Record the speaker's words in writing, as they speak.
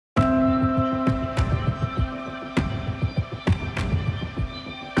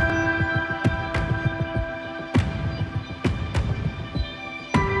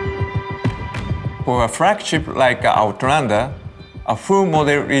For a flagship like Outlander, a full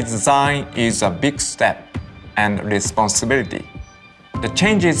model redesign is a big step and responsibility. The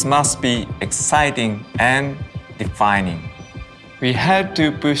changes must be exciting and defining. We had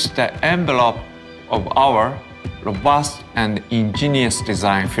to push the envelope of our robust and ingenious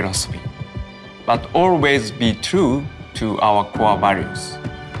design philosophy, but always be true to our core values.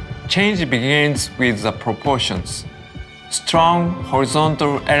 Change begins with the proportions. Strong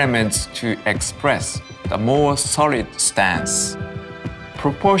horizontal elements to express the more solid stance.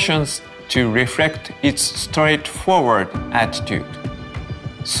 Proportions to reflect its straightforward attitude.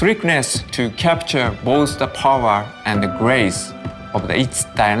 Sleekness to capture both the power and the grace of its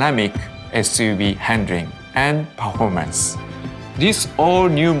dynamic SUV handling and performance. This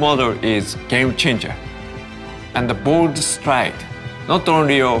all-new model is game changer and a bold stride, not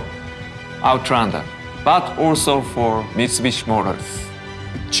only of Outlander, but also for Mitsubishi Motors.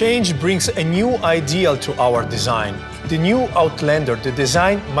 Change brings a new ideal to our design. The new Outlander, the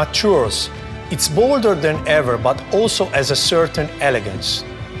design matures. It's bolder than ever, but also has a certain elegance.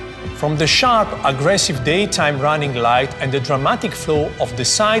 From the sharp, aggressive daytime running light and the dramatic flow of the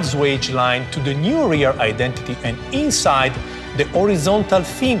side swage line to the new rear identity and inside the horizontal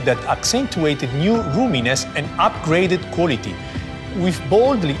theme that accentuated new roominess and upgraded quality. We've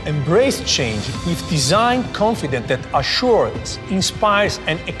boldly embraced change with design confident that assures, inspires,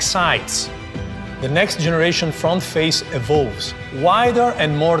 and excites. The next generation front face evolves, wider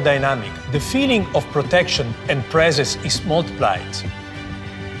and more dynamic. The feeling of protection and presence is multiplied.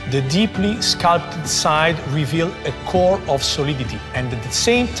 The deeply sculpted side reveals a core of solidity and at the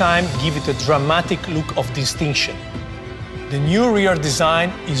same time give it a dramatic look of distinction. The new rear design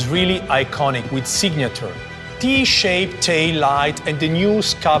is really iconic with signature T-shaped tail light and the new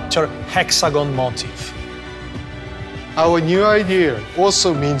sculpture hexagon motif. Our new idea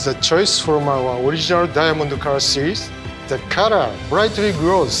also means a choice from our original Diamond Color series. The color brightly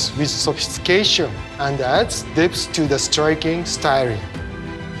glows with sophistication and adds depth to the striking styling.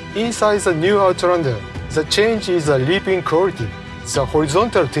 Inside the new Outlander, the change is a leap in quality. The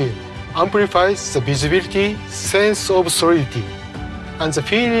horizontal tail amplifies the visibility, sense of solidity, and the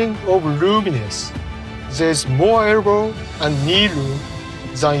feeling of roominess. There's more elbow and knee room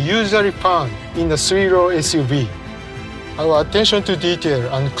than usually found in a three-row SUV. Our attention to detail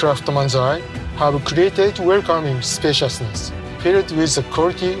and craftsman's eye have created welcoming spaciousness, filled with the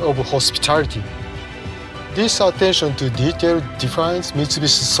quality of hospitality. This attention to detail defines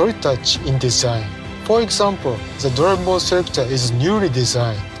Mitsubishi's solid touch in design. For example, the drive mode selector is newly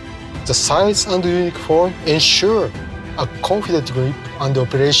designed. The size and unique form ensure a confident grip and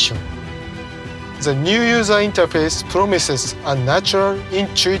operation. The new user interface promises a natural,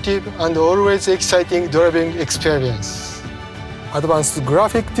 intuitive, and always exciting driving experience. Advanced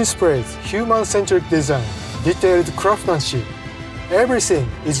graphic displays, human-centric design, detailed craftsmanship, everything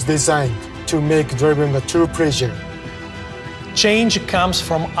is designed to make driving a true pleasure. Change comes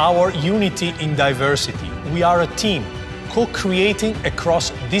from our unity in diversity. We are a team, co-creating across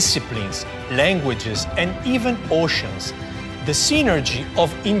disciplines, languages, and even oceans. The synergy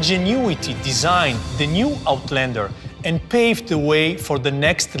of ingenuity designed the new Outlander and paved the way for the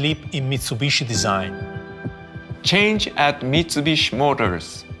next leap in Mitsubishi design. Change at Mitsubishi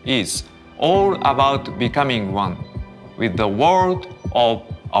Motors is all about becoming one with the world of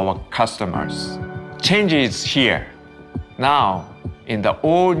our customers. Change is here, now, in the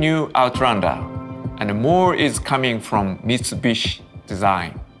all-new Outlander, and more is coming from Mitsubishi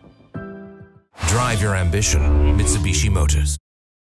design. Drive your ambition, Mitsubishi Motors.